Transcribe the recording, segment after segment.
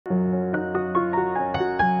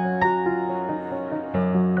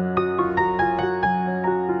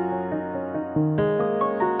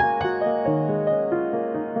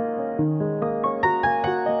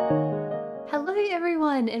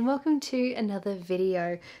welcome to another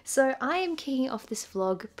video. So I am kicking off this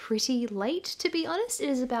vlog pretty late, to be honest. It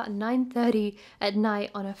is about 9:30 at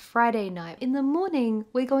night on a Friday night. In the morning,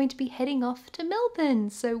 we're going to be heading off to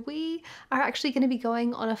Melbourne. So we are actually going to be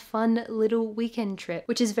going on a fun little weekend trip,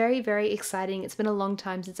 which is very, very exciting. It's been a long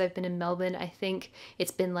time since I've been in Melbourne. I think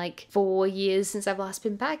it's been like 4 years since I've last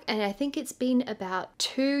been back, and I think it's been about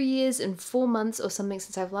 2 years and 4 months or something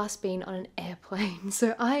since I've last been on an airplane.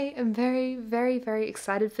 So I am very, very, very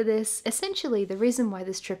excited for this. Essentially, the reason why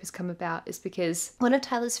this trip has come about is because one of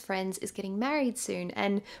Tyler's friends is getting married soon,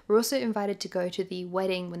 and we're also invited to go to the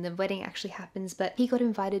wedding when the wedding actually happens, but he got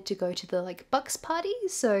invited to go to the like Bucks party.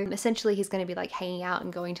 So essentially he's going to be like hanging out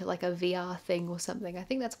and going to like a VR thing or something. I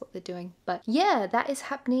think that's what they're doing. But yeah, that is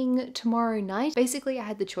happening tomorrow night. Basically, I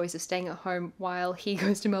had the choice of staying at home while he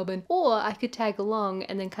goes to Melbourne, or I could tag along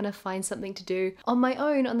and then kind of find something to do on my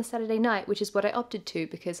own on the Saturday night, which is what I opted to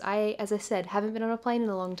because I, as I said, haven't been on a plane in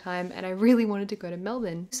a long time and I really wanted to go to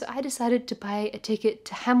Melbourne. So I decided to buy a ticket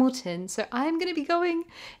to Hamilton. So I'm going to be going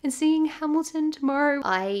and seeing Hamilton tomorrow.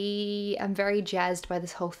 I am very jazzed by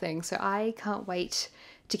this whole thing, so I can't wait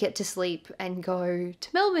to get to sleep and go to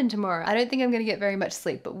Melbourne tomorrow. I don't think I'm going to get very much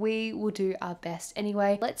sleep, but we will do our best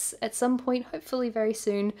anyway. Let's, at some point, hopefully very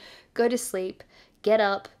soon, go to sleep, get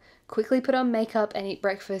up, quickly put on makeup and eat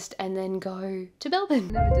breakfast, and then go to Melbourne.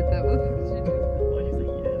 Never did that one.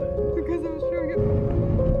 Because I was trying to...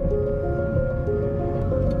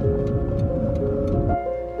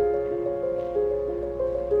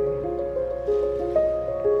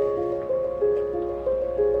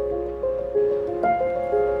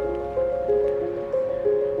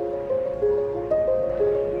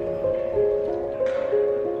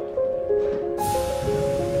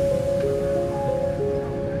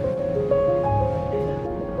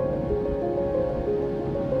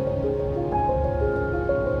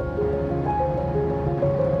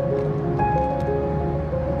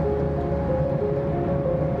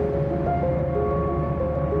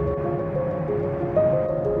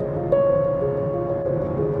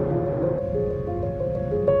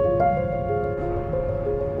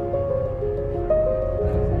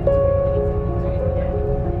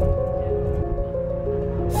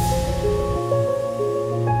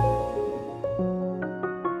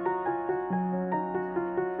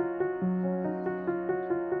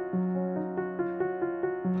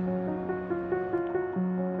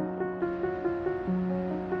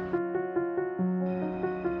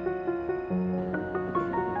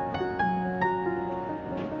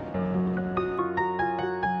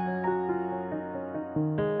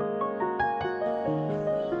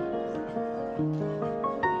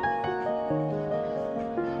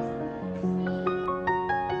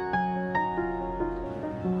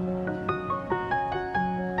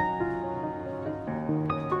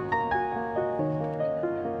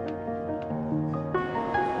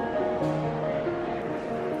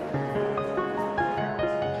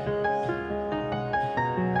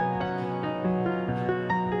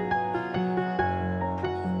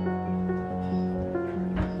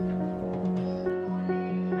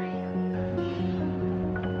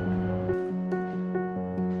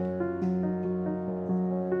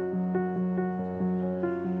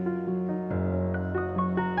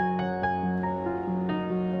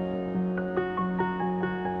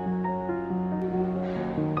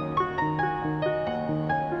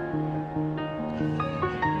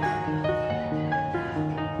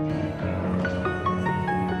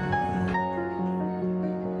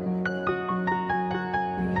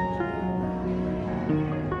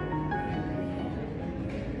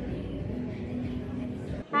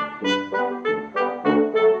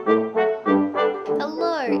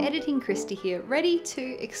 Editing Christy here, ready to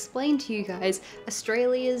explain to you guys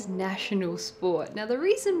Australia's national sport. Now, the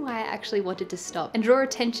reason why I actually wanted to stop and draw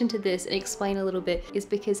attention to this and explain a little bit is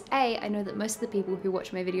because A, I know that most of the people who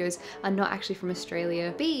watch my videos are not actually from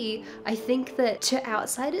Australia. B, I think that to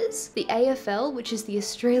outsiders, the AFL, which is the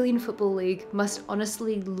Australian Football League, must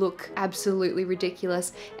honestly look absolutely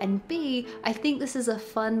ridiculous. And B, I think this is a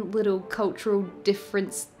fun little cultural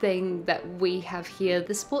difference thing that we have here.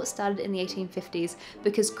 The sport started in the 1850s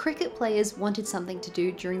because cricket players wanted something to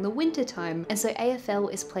do during the winter time, and so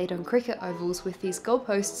AFL is played on cricket ovals with these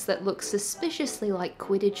goalposts that look suspiciously like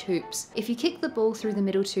Quidditch hoops. If you kick the ball through the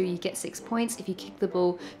middle two, you get 6 points. If you kick the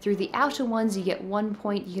ball through the outer ones, you get 1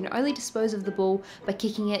 point. You can only dispose of the ball by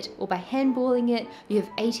kicking it or by handballing it. You have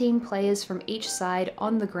 18 players from each side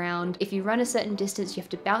on the ground. If you run a certain distance, you have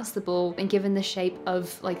to bounce the ball, and given the shape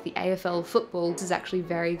of like the AFL football, this is actually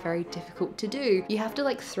very, very difficult to do. You have to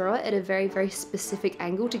like throw it at a very, very specific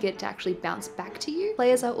angle to get to actually bounce back to you.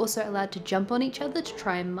 Players are also allowed to jump on each other to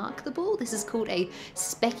try and mark the ball. This is called a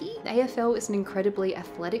specky. AFL is an incredibly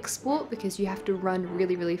athletic sport because you have to run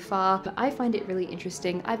really, really far, but I find it really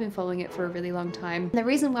interesting. I've been following it for a really long time. And the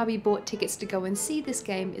reason why we bought tickets to go and see this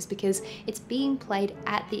game is because it's being played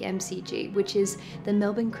at the MCG, which is the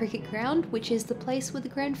Melbourne Cricket Ground, which is the place where the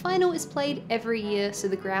grand final is played every year. So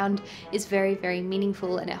the ground is very, very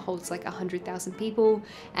meaningful and it holds like 100,000 people.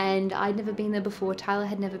 And I'd never been there before, Tyler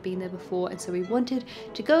had never been there before, and so we wanted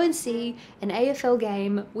to go and see an AFL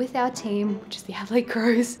game with our team, which is the Adelaide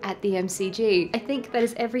Crows, at the MCG. I think that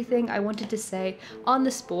is everything I wanted to say on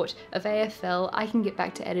the sport of AFL. I can get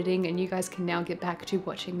back to editing and you guys can now get back to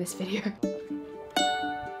watching this video.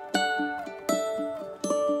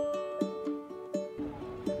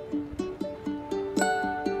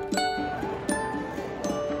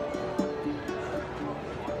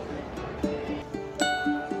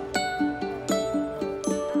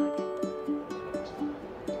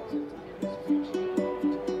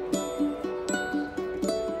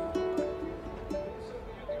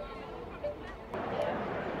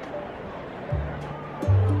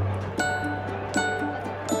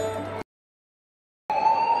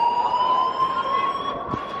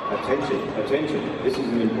 Attention, attention, this is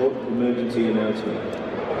an important emergency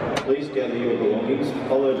announcement. Please gather your belongings,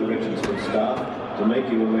 follow directions from staff to make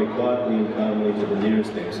your way quietly and calmly to the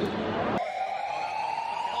nearest exit.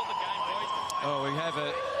 Oh, we have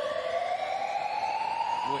a...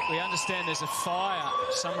 We understand there's a fire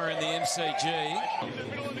somewhere in the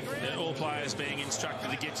MCG. All players being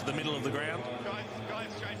instructed to get to the middle of the ground.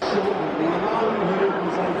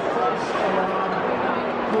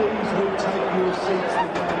 Please retake your seats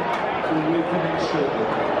again to recommence shortly.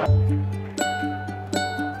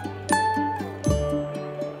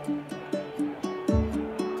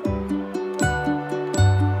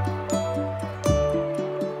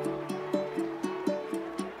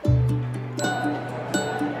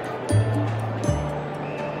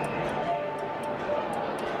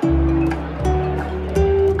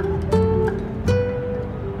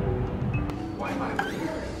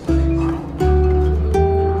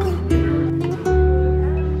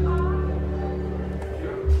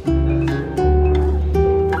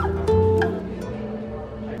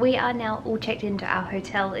 We are now all checked into our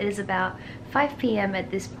hotel. It is about 5 p.m.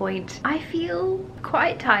 at this point. I feel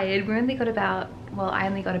quite tired. I only got about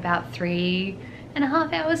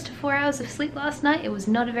 3.5 hours to 4 hours of sleep last night. It was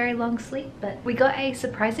not a very long sleep, but we got a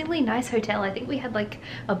surprisingly nice hotel. I think we had like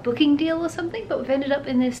a booking deal or something, but we've ended up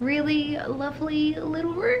in this really lovely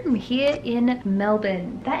little room here in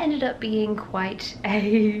Melbourne. That ended up being quite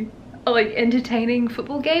a like entertaining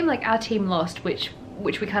football game. Like our team lost, which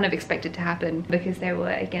we kind of expected to happen because they were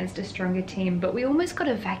against a stronger team, but we almost got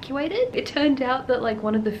evacuated. It turned out that like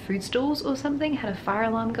one of the food stalls or something had a fire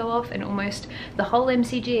alarm go off and almost the whole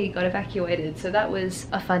MCG got evacuated. So that was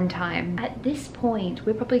a fun time. At this point,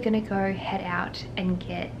 we're probably gonna go head out and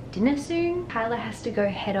get dinner soon. Tyler has to go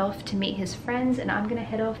head off to meet his friends and I'm gonna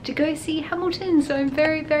head off to go see Hamilton. So I'm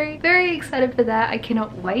very, very, very excited for that. I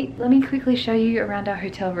cannot wait. Let me quickly show you around our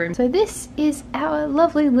hotel room. So this is our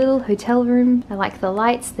lovely little hotel room. I like the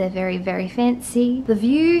lights, they're very, very fancy. The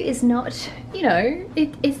view is not, you know,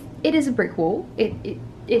 it is a brick wall. It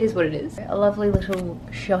is what it is. A lovely little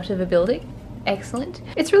shot of a building. Excellent.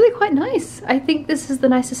 It's really quite nice. I think this is the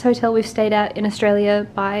nicest hotel we've stayed at in Australia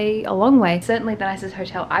by a long way. Certainly the nicest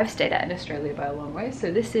hotel I've stayed at in Australia by a long way.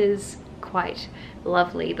 So this is quite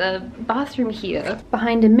lovely. The bathroom here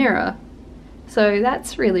behind a mirror. So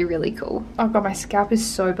that's really, really cool. Oh god, my scalp is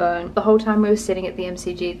so burnt. The whole time we were sitting at the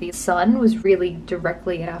MCG, the sun was really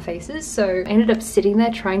directly at our faces. So I ended up sitting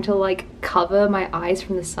there trying to like cover my eyes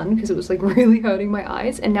from the sun because it was like really hurting my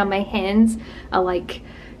eyes. And now my hands are like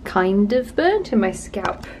kind of burnt and my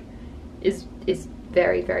scalp is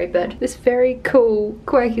very, very burnt. This very cool,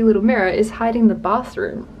 quirky little mirror is hiding the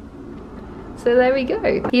bathroom. So there we go.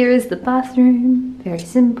 Here is the bathroom. Very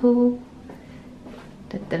simple.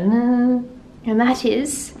 Da -da -da -da. And that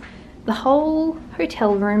is the whole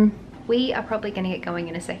hotel room. We are probably gonna get going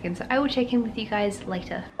in a second, so I will check in with you guys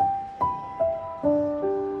later.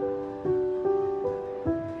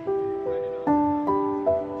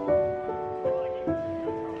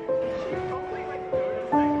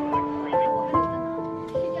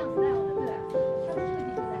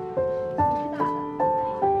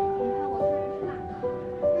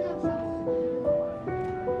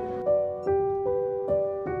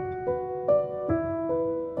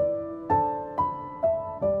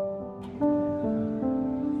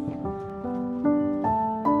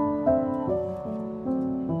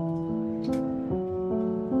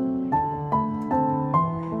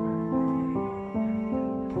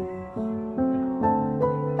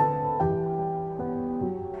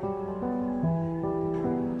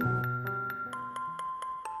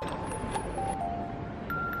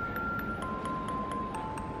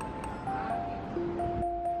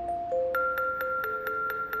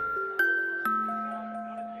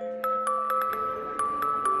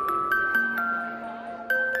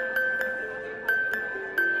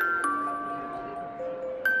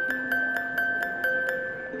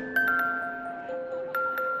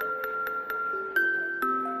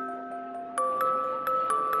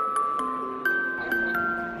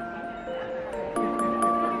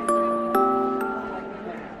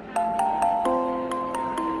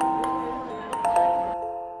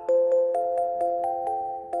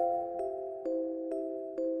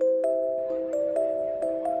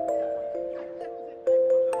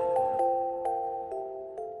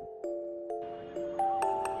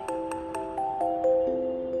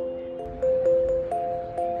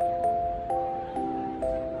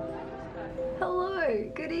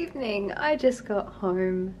 morning. I just got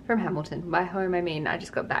home from Hamilton. By home I mean I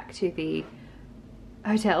just got back to the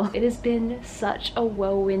hotel. It has been such a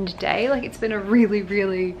whirlwind day. Like, it's been a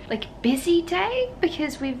really like busy day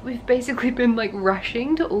because we've basically been like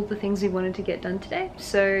rushing to all the things we wanted to get done today.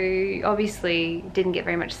 So obviously didn't get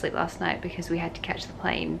very much sleep last night because we had to catch the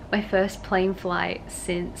plane. My first plane flight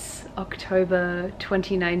since October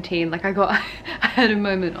 2019. Like, I had a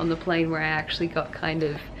moment on the plane where I actually got kind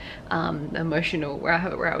of emotional, where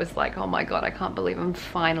I was like, oh my god, I can't believe I'm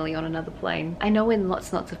finally on another plane. I know in lots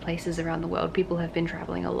and lots of places around the world people have been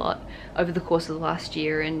traveling a lot over the course of the last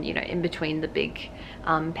year, and you know, in between the big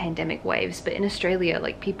pandemic waves, but in Australia,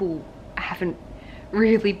 like, people haven't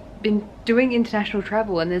really been doing international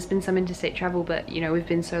travel, and there's been some interstate travel, but you know, we've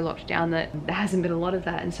been so locked down that there hasn't been a lot of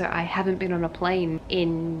that, and so I haven't been on a plane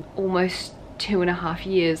in almost 2.5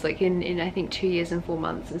 years, like in I think 2 years and 4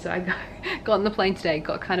 months. And so I got on the plane today,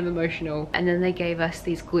 got kind of emotional, and then they gave us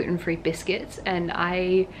these gluten-free biscuits, and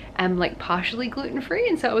I am like partially gluten-free,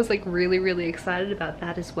 and so I was like really excited about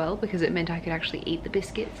that as well, because it meant I could actually eat the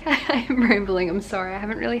biscuits. I'm rambling, I'm sorry, I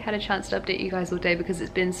haven't really had a chance to update you guys all day because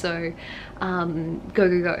it's been so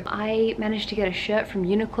go. I managed to get a shirt from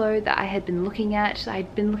Uniqlo that I had been looking at.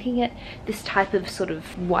 I'd been looking at this type of sort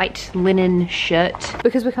of white linen shirt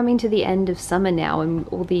because we're coming to the end of summer now and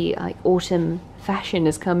all the like autumn fashion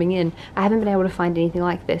is coming in. I haven't been able to find anything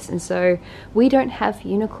like this, and so we don't have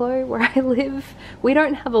Uniqlo where I live. We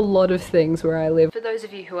don't have a lot of things where I live. For those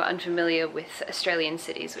of you who are unfamiliar with Australian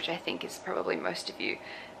cities, which I think is probably most of you,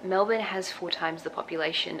 Melbourne has 4 times the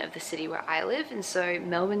population of the city where I live, and so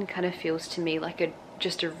Melbourne kind of feels to me like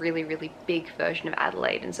just a really big version of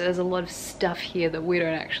Adelaide, and so there's a lot of stuff here that we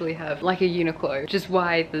don't actually have, like a Uniqlo, which is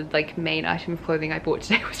why the like main item of clothing I bought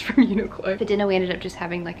today was from Uniqlo. For dinner we ended up just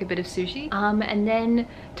having like a bit of sushi, and then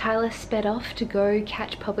Tyler sped off to go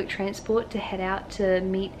catch public transport to head out to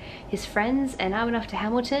meet his friends, and I went off to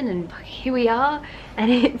Hamilton, and here we are, and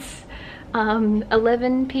it's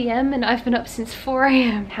 11 p.m. and I've been up since 4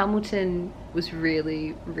 a.m. Hamilton was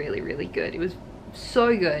really good. It was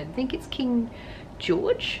so good. I think it's King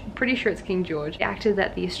George, I'm pretty sure it's King George. The actor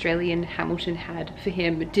that the Australian Hamilton had for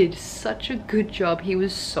him did such a good job. He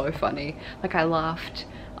was so funny. Like, I laughed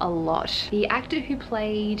a lot. The actor who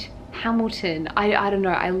played Hamilton, I don't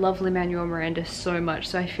know, I love Lin-Manuel Miranda so much,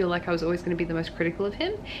 so I feel like I was always going to be the most critical of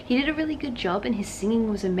him. He did a really good job, and his singing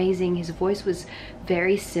was amazing. His voice was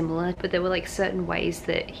very similar, but there were like certain ways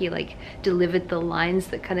that he like delivered the lines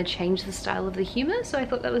that kind of changed the style of the humor, so I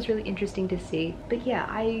thought that was really interesting to see. But yeah,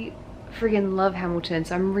 I friggin' love Hamilton,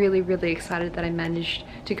 so I'm really excited that I managed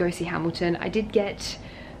to go see Hamilton. I did get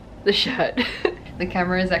the shirt. The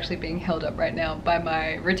camera is actually being held up right now by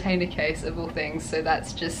my retainer case of all things, so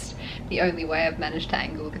that's just the only way I've managed to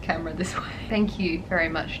angle the camera this way. Thank you very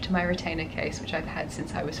much to my retainer case, which I've had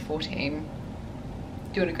since I was 14.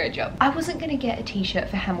 Doing a great job. I wasn't gonna get a t-shirt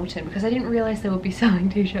for Hamilton because I didn't realize they would be selling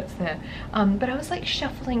t-shirts there, but I was like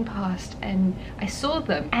shuffling past and I saw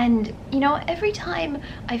them, and you know, every time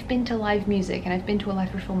I've been to live music and I've been to a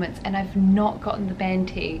live performance and I've not gotten the band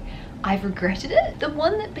tee, I've regretted it. The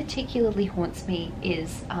one that particularly haunts me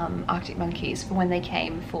is Arctic Monkeys, for when they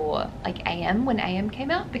came for like AM, when AM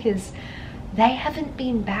came out, because they haven't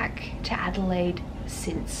been back to Adelaide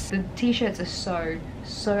since. The t-shirts are so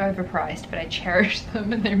overpriced, but I cherish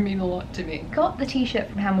them and they mean a lot to me. Got the t-shirt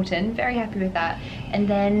from Hamilton, very happy with that, and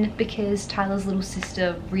then because Tyler's little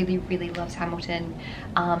sister really loves Hamilton,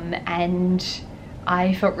 and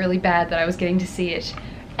I felt really bad that I was getting to see it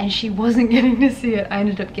and she wasn't getting to see it, I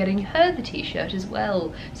ended up getting her the t-shirt as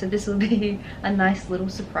well. So this will be a nice little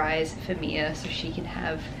surprise for Mia, so she can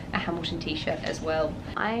have a Hamilton t-shirt as well.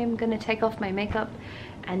 I am gonna take off my makeup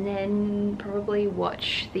and then probably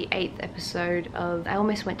watch the 8th episode of, I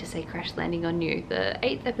almost went to say Crash Landing on You, the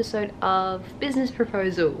 8th episode of Business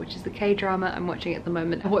Proposal, which is the K-drama I'm watching at the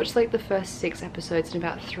moment. I watched like the first 6 episodes in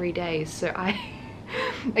about 3 days, so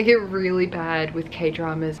I get really bad with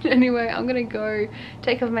K-dramas. Anyway, I'm gonna go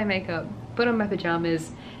take off my makeup, put on my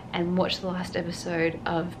pajamas, and watch the last episode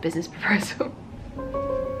of Business Proposal.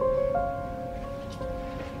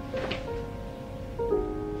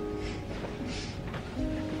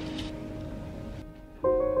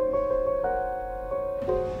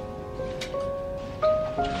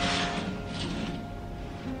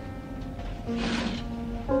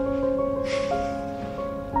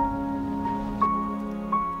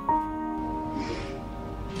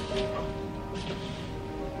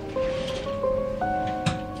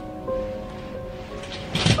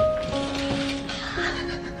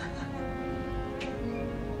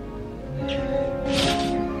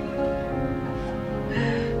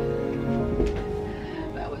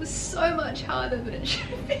 Harder than it should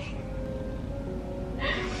have been.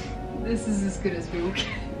 This is as good as we will get.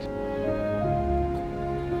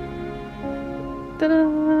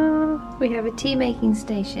 Ta-da! We have a tea making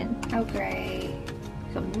station. Earl Grey.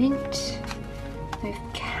 We've got mint. With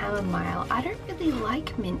chamomile. I don't really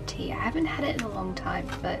like mint tea. I haven't had it in a long time,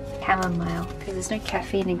 but chamomile. Because there's no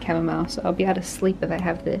caffeine in chamomile, so I'll be able to sleep if I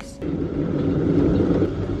have this.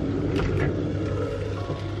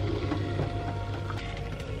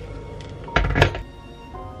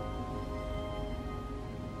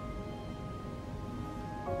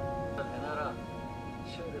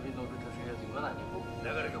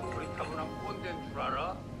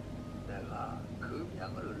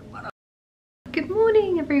 Good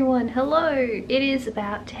morning everyone, hello! It is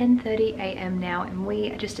about 10:30 a.m. now and we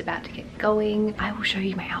are just about to get going. I will show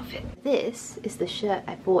you my outfit. This is the shirt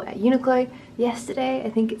I bought at Uniqlo yesterday. I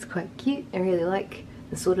think it's quite cute. I really like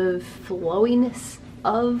the sort of flowiness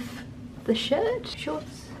of the shirt.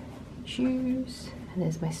 Shorts, shoes, and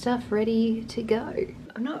there's my stuff ready to go.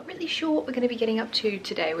 I'm not really sure what we're going to be getting up to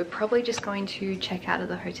today. We're probably just going to check out of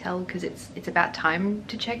the hotel because it's about time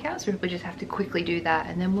to check out, so we just have to quickly do that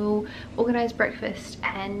and then we'll organize breakfast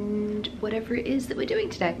and whatever it is that we're doing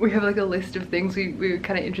today. We have like a list of things we were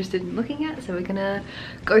kind of interested in looking at, so we're gonna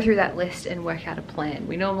go through that list and work out a plan.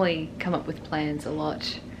 We normally come up with plans a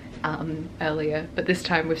lot earlier, but this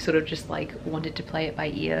time we've sort of just like wanted to play it by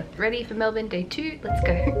ear. Ready for Melbourne day 2? Let's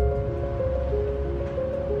go.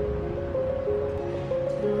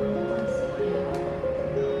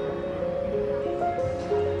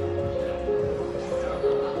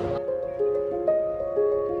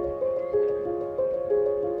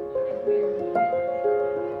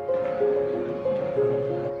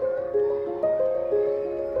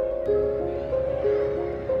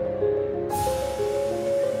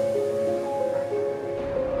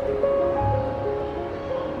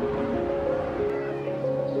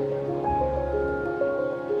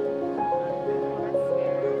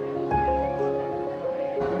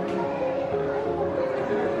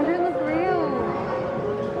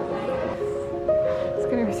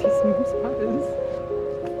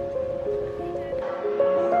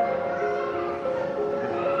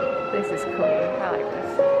 This is cool. I like this.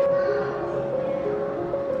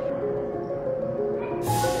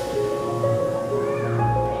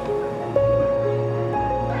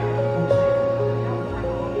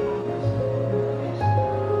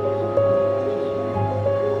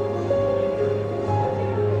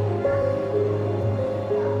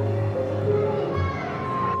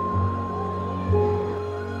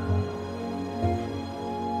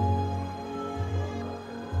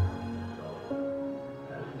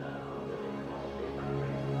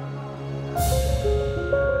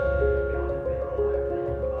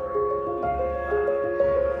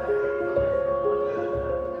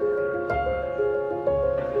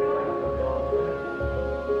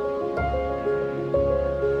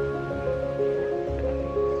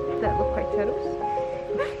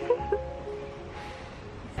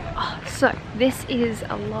 So this is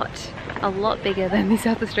a lot bigger than the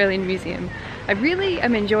South Australian Museum. I really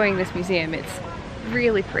am enjoying this museum. It's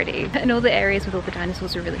really pretty and all the areas with all the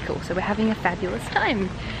dinosaurs are really cool, so we're having a fabulous time.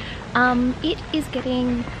 It is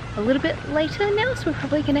getting a little bit later now, so we're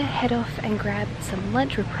probably gonna head off and grab some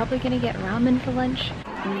lunch. We're probably gonna get ramen for lunch.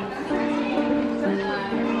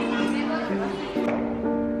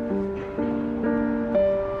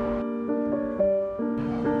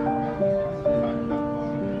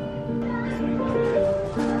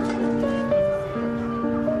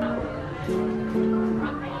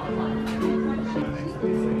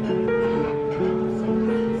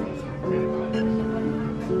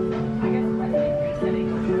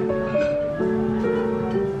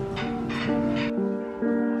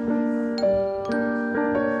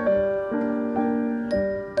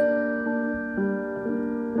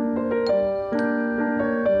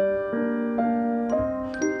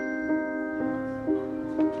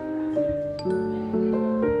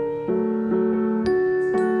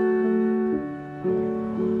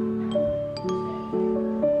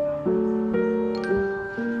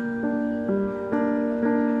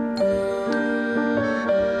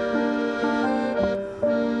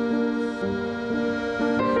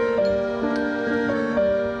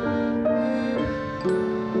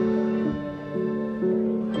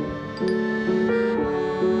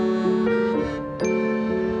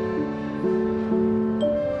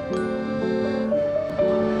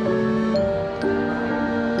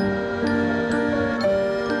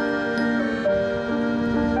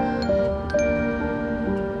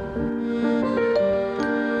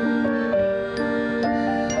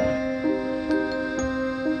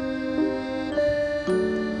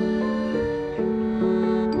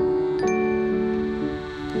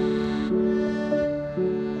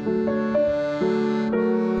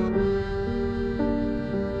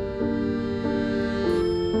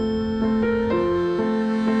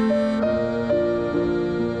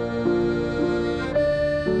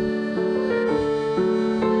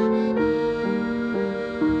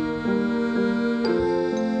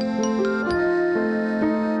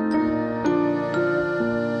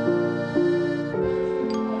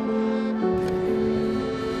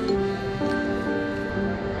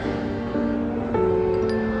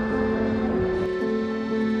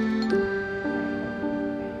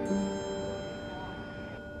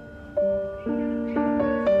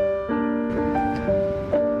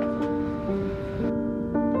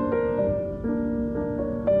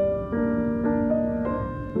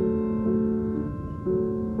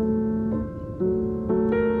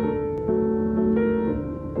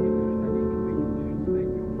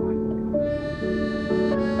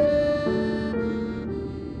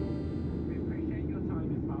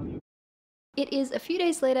 it is a few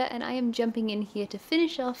days later and I am jumping in here to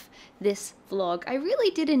finish off this vlog. I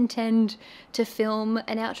really did intend to film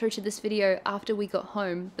an outro to this video after we got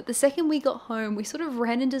home, but the second we got home we sort of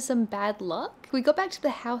ran into some bad luck. We got back to the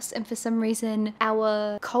house and for some reason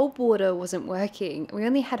our cold water wasn't working. We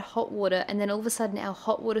only had hot water, and then all of a sudden our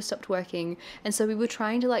hot water stopped working, and so we were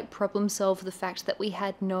trying to like problem solve the fact that we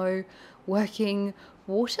had no working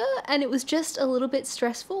water, and it was just a little bit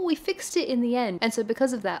stressful. We fixed it in the end, and so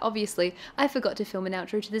because of that, obviously, I forgot to film an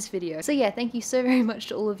outro to this video. So yeah, thank you so very much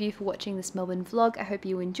to all of you for watching this Melbourne vlog. I hope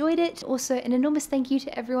you enjoyed it. Also, an enormous thank you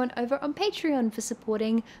to everyone over on Patreon for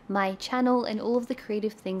supporting my channel and all of the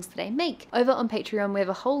creative things that I make. Over on Patreon, we have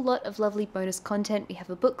a whole lot of lovely bonus content. We have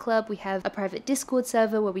a book club, we have a private Discord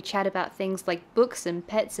server where we chat about things like books and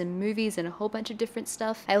pets and movies and a whole bunch of different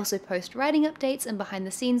stuff. I also post writing updates and behind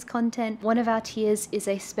the scenes content. One of our tiers is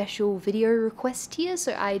a special video request tier,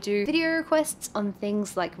 so I do video requests on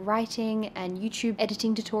things like writing and YouTube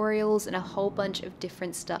editing tutorials and a whole bunch of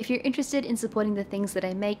different stuff. If you're interested in supporting the things that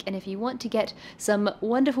I make, and if you want to get some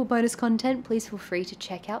wonderful bonus content, please feel free to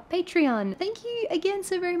check out Patreon. Thank you again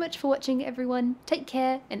so very much for watching, everyone. Take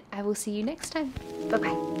care, and I will see you next time. Bye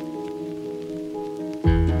bye.